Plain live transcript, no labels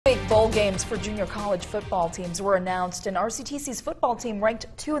Bowl games for junior college football teams were announced, and RCTC's football team, ranked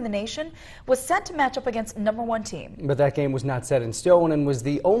 2 in the nation, was set to match up against #1 team. But that game was not set in stone and was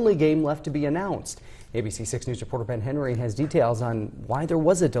the only game left to be announced. ABC 6 News reporter Ben Henry has details on why there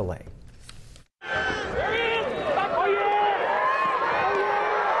was a delay.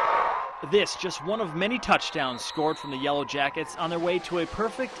 This just one of many touchdowns scored from the Yellowjackets on their way to a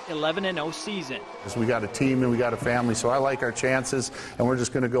perfect 11-0 season. We got a team and we got a family, so I like our chances, and we're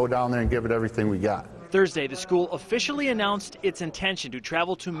just going to go down there and give it everything we got. Thursday, the school officially announced its intention to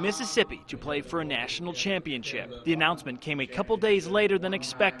travel to Mississippi to play for a national championship. The announcement came a couple days later than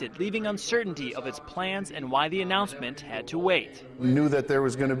expected, leaving uncertainty of its plans and why the announcement had to wait. We knew that there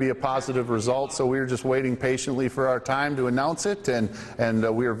was going to be a positive result, so we were just waiting patiently for our time to announce it, and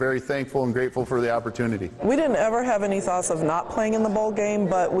we are very thankful and grateful for the opportunity. We didn't ever have any thoughts of not playing in the bowl game,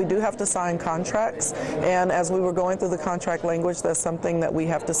 but we do have to sign contracts, and as we were going through the contract language, that's something that we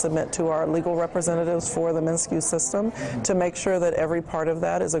have to submit to our legal representatives for the MnSCU system to make sure that every part of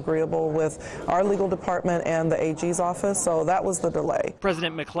that is agreeable with our legal department and the AG's office, so that was the delay.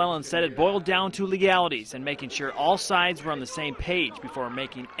 President McClellan said it boiled down to legalities and making sure all sides were on the same page before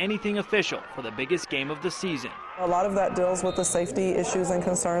making anything official for the biggest game of the season. A lot of that deals with the safety issues and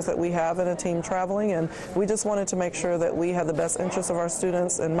concerns that we have in a team traveling, and we just wanted to make sure that we had the best interests of our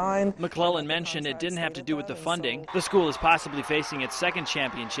students in mind. McClellan mentioned it didn't have to do with the funding. The school is possibly facing its second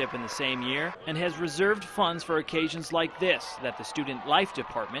championship in the same year and has reserved funds for occasions like this that the Student Life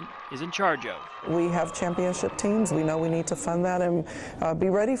Department is in charge of. We have championship teams. We know we need to fund that and be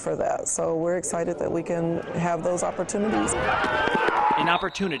ready for that. So we're excited that we can have those opportunities. An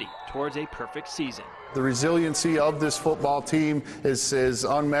opportunity towards a perfect season. The resiliency of this football team is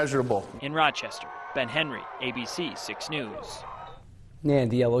unmeasurable. In Rochester, Ben Henry, ABC 6 News.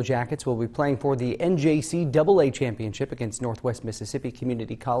 And the Yellowjackets will be playing for the NJCAA Championship against Northwest Mississippi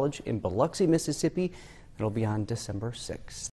Community College in Biloxi, Mississippi. It'll be on December 6th.